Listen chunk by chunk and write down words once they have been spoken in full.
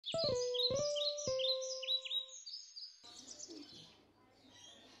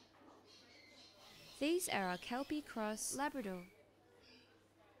These are our Kelpie cross Labrador.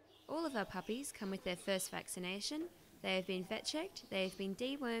 All of our puppies come with their first vaccination. They have been vet checked, they have been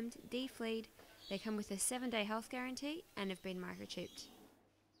dewormed, defleed, they come with a 7-day health guarantee and have been microchipped.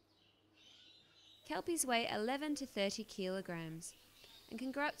 Kelpies weigh 11 to 30 kilograms and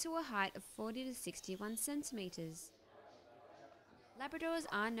can grow up to a height of 40 to 61 centimetres. Labradors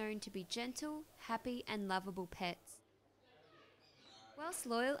are known to be gentle, happy and lovable pets. Whilst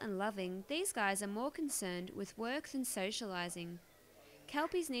loyal and loving, these guys are more concerned with work than socialising.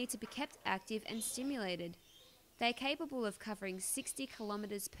 Kelpies need to be kept active and stimulated. They are capable of covering 60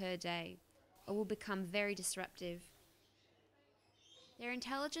 kilometres per day, or will become very disruptive. Their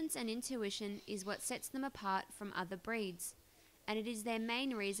intelligence and intuition is what sets them apart from other breeds, and it is their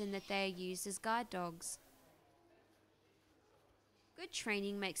main reason that they are used as guide dogs. Good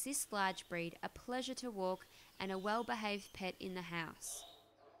training makes this large breed a pleasure to walk and a well-behaved pet in the house.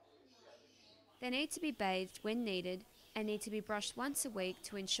 They need to be bathed when needed and need to be brushed once a week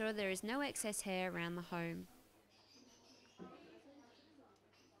to ensure there is no excess hair around the home.